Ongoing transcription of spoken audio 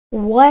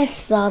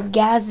What's up,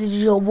 guys? It's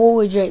your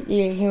boy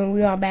DR8KE here, and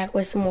we are back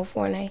with some more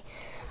Fortnite.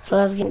 So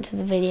let's get into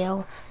the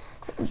video.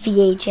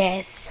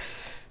 VHS.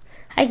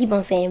 I keep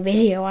on saying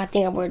video. I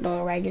think we're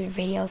doing regular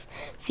videos.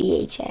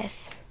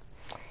 VHS.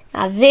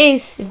 Now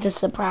this is the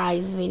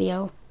surprise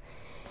video.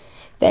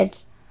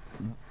 That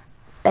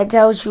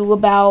tells you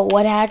about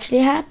what actually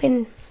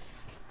happened.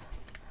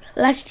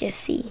 Let's just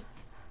see.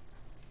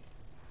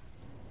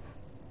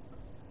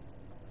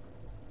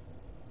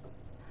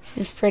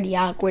 This is pretty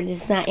awkward.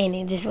 It's not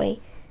ending. Just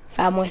wait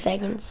 5 more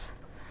seconds.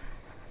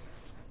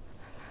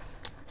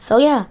 So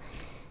yeah,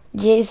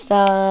 just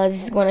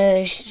this is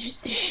gonna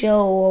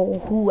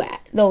show who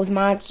those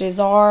monsters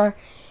are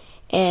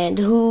and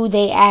who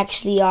they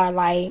actually are.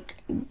 Like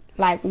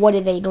what are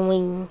they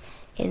doing?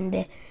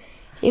 And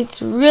it's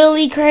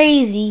really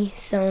crazy.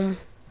 So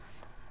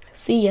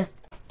see ya.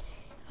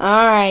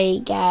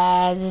 Alright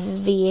guys, this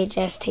is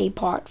VHS tape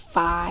part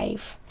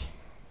 5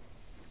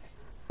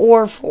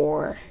 or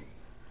 4.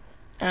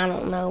 I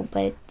don't know,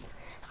 but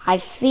I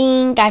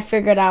think I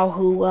figured out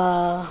who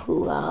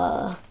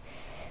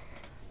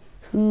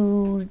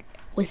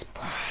was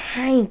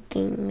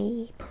pranking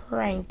me.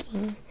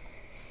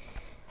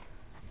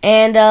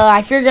 And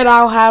I figured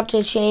out how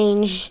to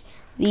change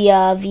the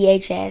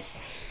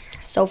VHS.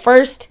 So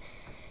first,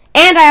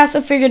 and I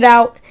also figured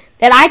out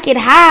that I could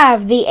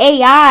have the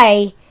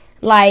AI,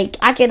 like,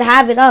 I could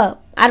have it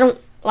up. I don't,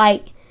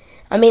 like,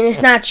 I mean,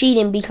 it's not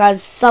cheating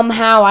because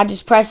somehow I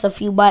just press a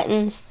few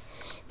buttons.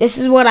 This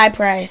is what I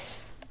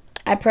press.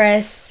 I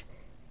press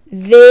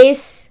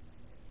this,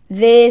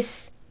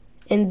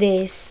 and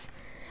this.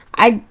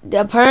 I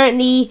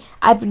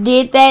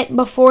did that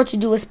before to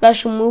do a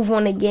special move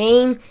on the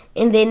game,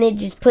 and then it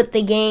just put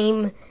the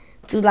game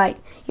to, like,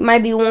 you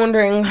might be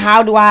wondering,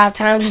 how do I have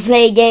time to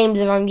play games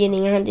if I'm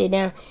getting hunted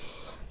down?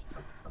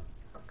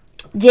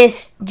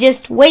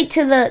 Just wait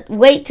till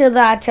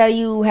I tell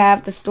you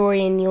half the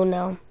story and you'll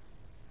know.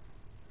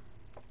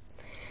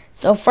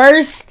 So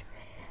first,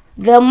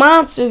 the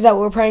monsters that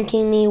were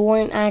pranking me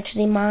weren't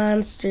actually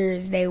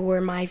monsters. They were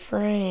my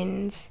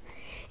friends.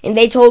 And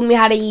they told me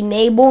how to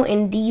enable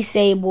and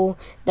disable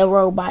the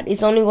robot.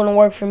 It's only going to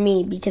work for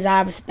me because I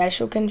have a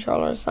special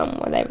controller or something,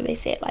 whatever they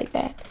say it like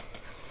that.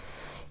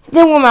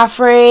 They were my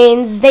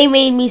friends. They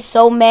made me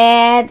so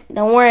mad.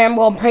 Don't worry, I'm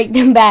going to prank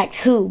them back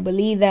too.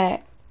 Believe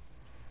that.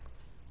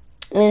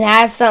 And it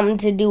has something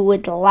to do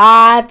with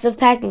lots of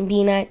packing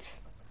peanuts.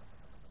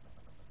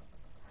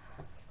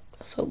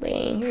 So they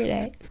ain't hear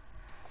that.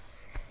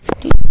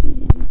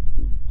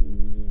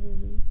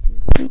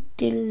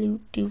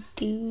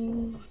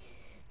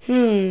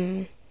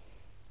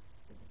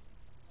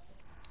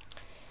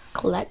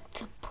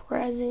 Collect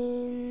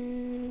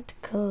present.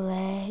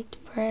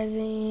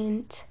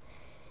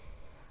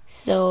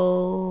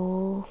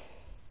 So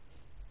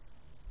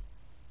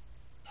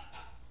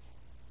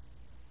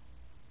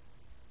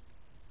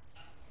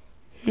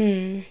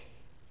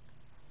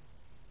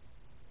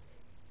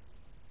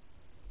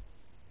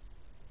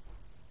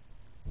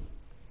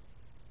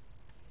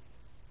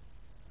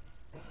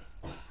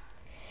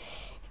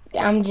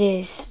I'm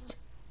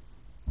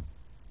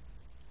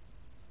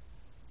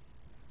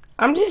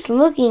just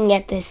looking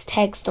at this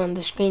text on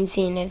the screen,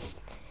 seeing if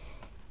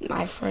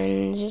my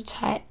friends are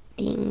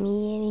typing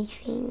me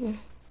anything.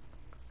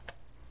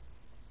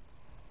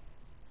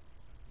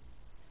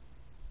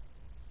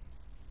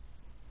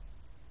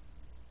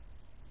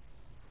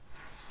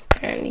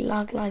 Apparently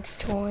Locke likes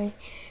toys.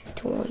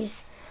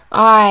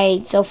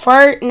 Alright, so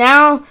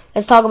now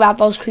let's talk about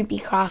those creepy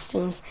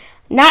costumes.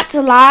 Not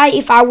to lie,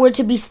 if I were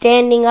to be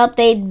standing up,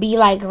 they'd be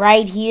like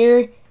right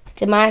here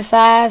to my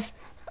size,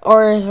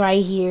 or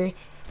right here.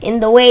 In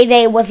the way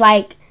they was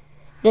like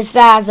the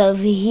size of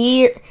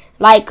here,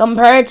 like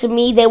compared to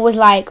me, they was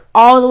like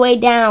all the way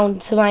down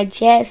to my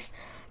chest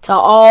to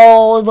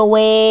all the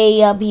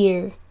way up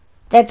here.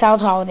 That's how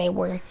tall they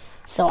were.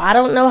 So I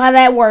don't know how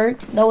that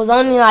worked. There was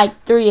only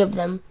like 3 of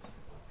them.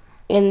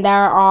 And there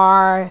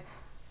are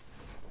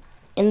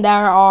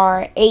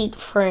 8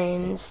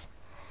 friends.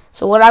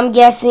 So what I'm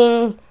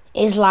guessing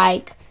is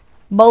like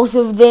both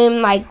of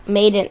them like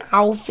made an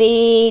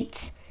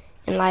outfit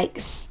and like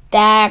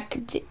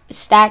stacked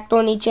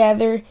on each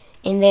other,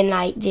 and then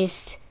like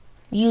just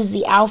use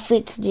the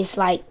outfit to just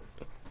like,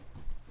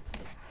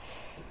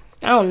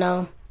 I don't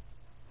know,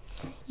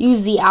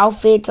 use the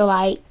outfit to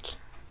like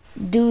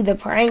do the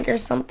prank or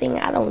something.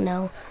 I don't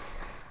know,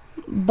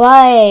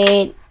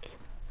 but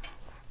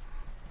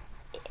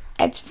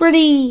it's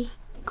pretty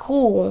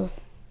cool.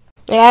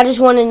 And I just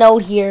want to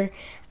note here,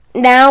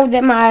 now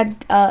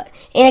that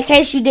in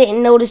case you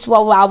didn't notice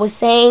what I was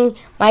saying,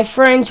 my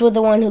friends were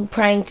the one who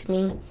pranked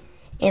me,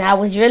 and I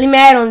was really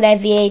mad on that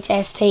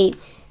VHS tape.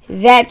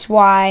 That's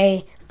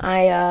why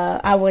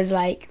I was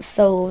like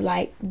so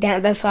like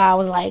down. That's why I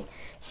was like,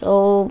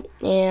 so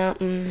yeah,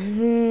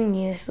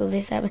 yeah. So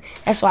this happened.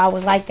 That's why I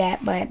was like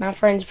that. But my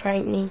friends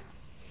pranked me.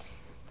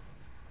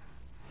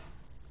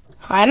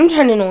 Alright, I'm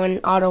turning on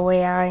auto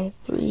AI.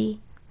 3,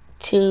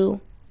 2,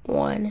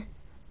 1,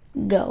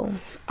 go.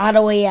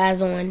 Auto AI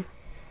is on.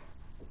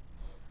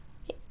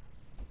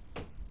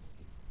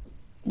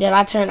 Did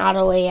I turn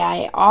auto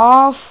AI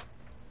off?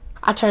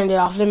 I turned it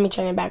off. Let me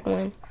turn it back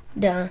on.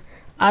 Done.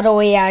 Auto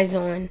AI is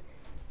on.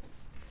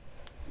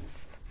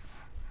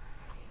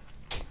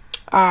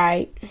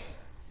 Alright.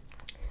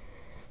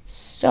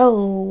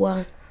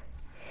 So,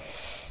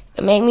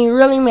 it made me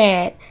really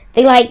mad.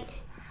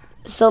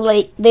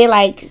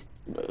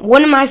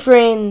 One of my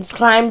friends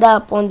climbed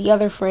up on the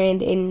other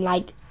friend and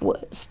like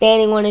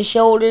standing on his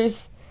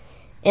shoulders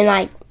and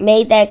like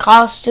made that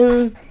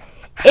costume.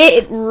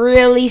 It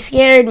really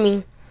scared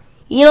me.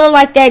 You know,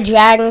 like that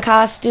dragon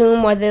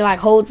costume where they like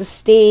hold the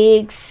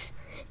sticks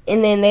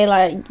and then they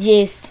like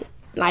just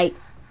like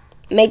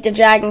make the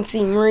dragon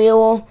seem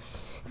real.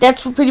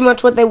 That's pretty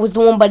much what they was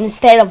doing, but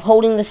instead of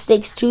holding the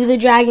sticks to the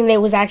dragon, they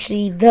was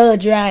actually the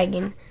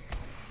dragon.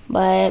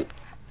 But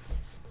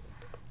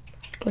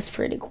it was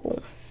pretty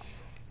cool.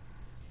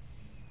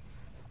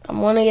 I'm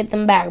gonna get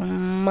them back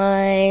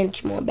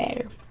much more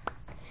better.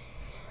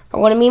 I'm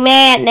gonna be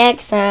mad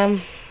next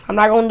time. I'm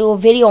not gonna do a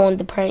video on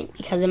the prank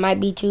because it might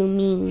be too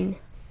mean.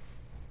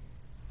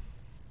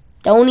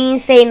 Don't even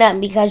say nothing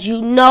because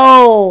you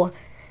know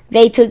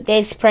they took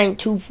this prank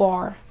too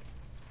far.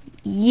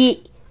 Yeah,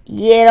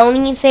 don't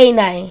even say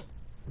nothing.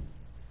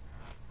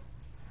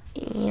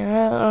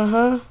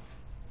 Yeah,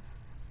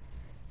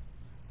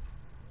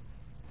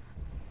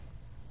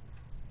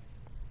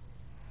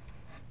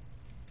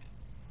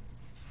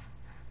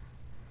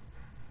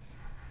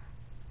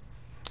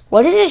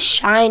 What is this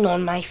shine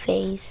on my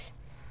face?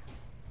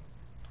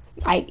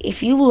 Like,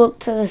 if you look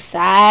to the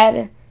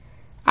side,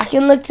 I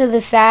can look to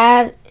the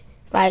side,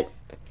 like,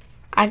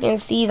 I can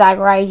see, like,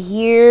 right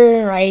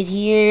here, right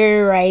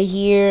here, right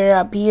here,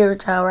 up here,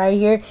 to right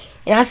here,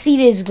 and I see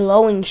this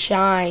glowing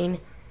shine.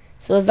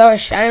 So is there a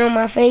shine on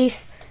my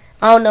face?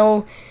 I don't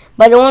know.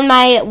 But when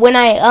I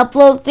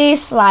upload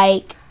this,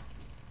 like,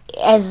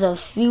 as a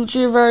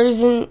future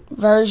version,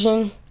 huh?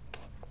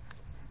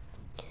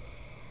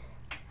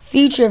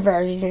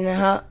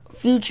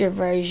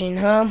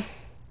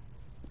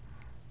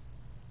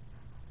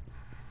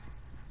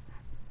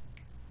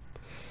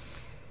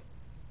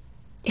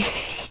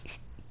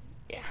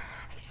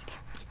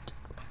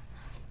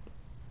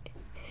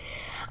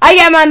 I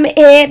got my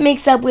head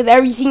mixed up with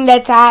everything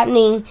that's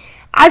happening.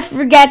 I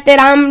forget that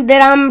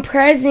I'm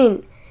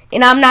present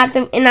and I'm not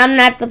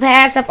the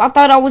past. I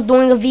thought I was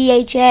doing a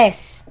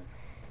VHS.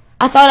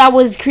 I thought I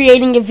was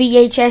creating a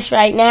VHS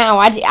right now.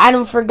 I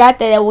don't forgot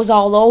that it was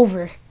all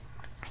over.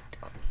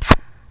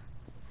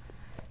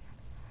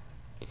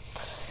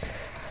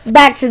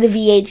 Back to the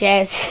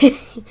VHS.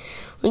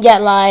 We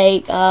got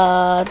like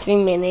 3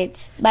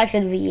 minutes. Back to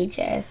the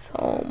VHS.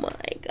 Oh my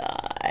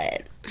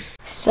god.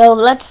 So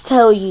let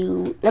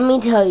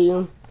me tell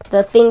you,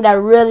 the thing that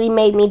really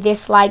made me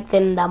dislike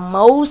them the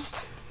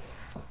most,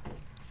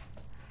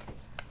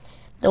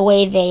 the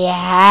way they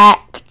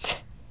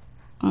hacked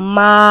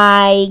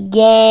my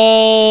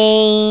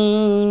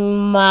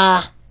game.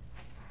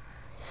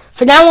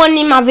 From now on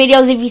in my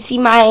videos, if you see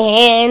my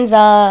hands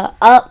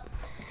up,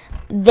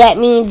 that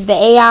means the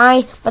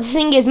AI. But the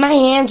thing is, my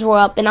hands were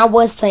up and I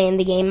was playing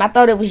the game. I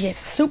thought it was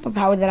just a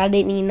superpower that I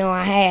didn't even know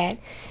I had.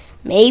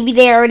 Maybe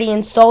they already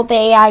installed the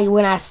AI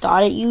when I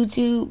started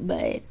YouTube,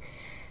 but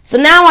so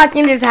now I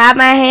can just have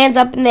my hands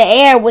up in the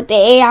air with the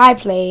AI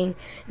playing.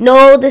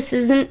 No, this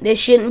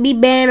shouldn't be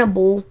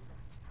bannable.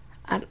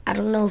 I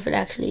don't know if it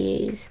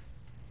actually is.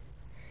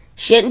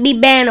 Shouldn't be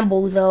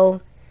bannable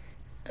though.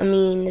 I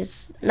mean,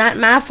 it's not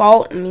my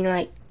fault. I mean,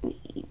 like,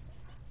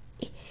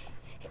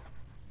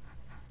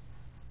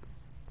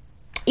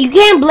 you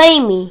can't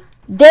blame me.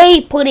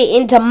 They put it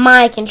into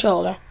my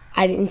controller.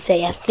 I didn't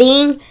say a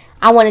thing.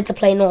 I wanted to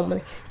play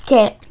normally. You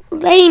can't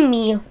blame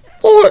me.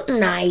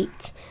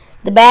 Fortnite.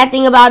 The bad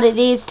thing about it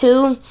is,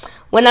 too,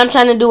 when I'm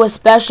trying to do a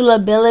special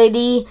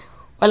ability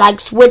or,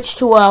 like, switch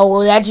to a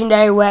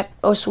legendary weapon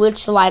or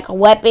switch to, like, a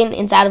weapon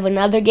inside of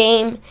another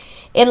game,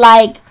 it,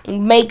 like,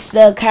 makes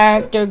the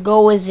character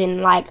go as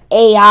in, like,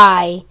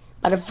 AI,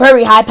 but a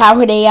very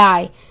high-powered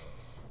AI.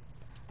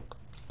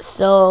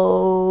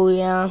 So,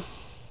 yeah.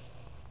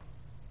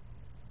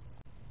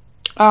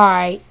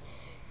 Alright.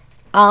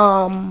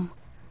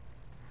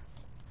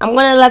 I'm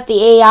gonna let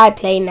the AI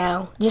play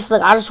now. Just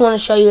look, I just want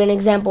to show you an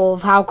example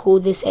of how cool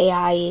this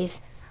AI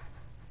is.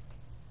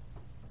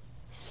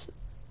 It's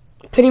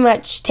pretty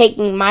much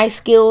taking my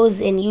skills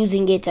and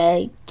using it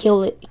to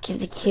kill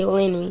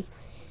enemies.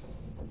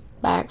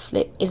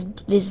 Backflip.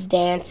 This is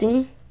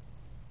dancing.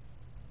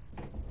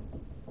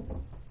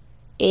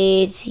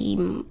 It's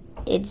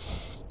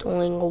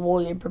doing a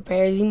warrior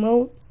prepares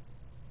emote.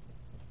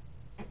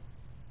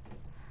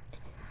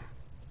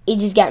 It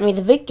just got me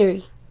the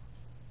victory.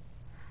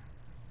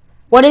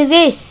 What is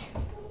this?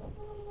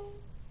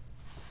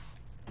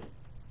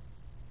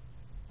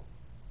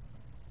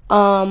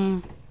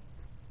 I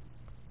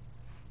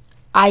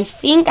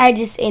think I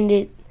just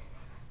ended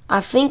the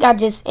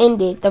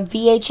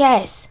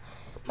VHS.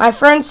 My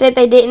friend said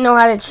they didn't know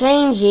how to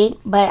change it,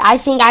 but I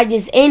think I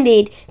just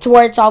ended to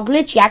where it's all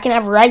glitchy. I can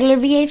have a regular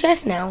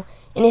VHS now,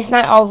 and it's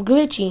not all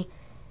glitchy.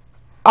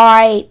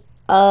 Alright,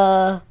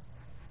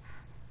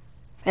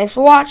 thanks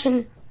for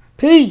watching.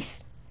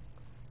 Peace.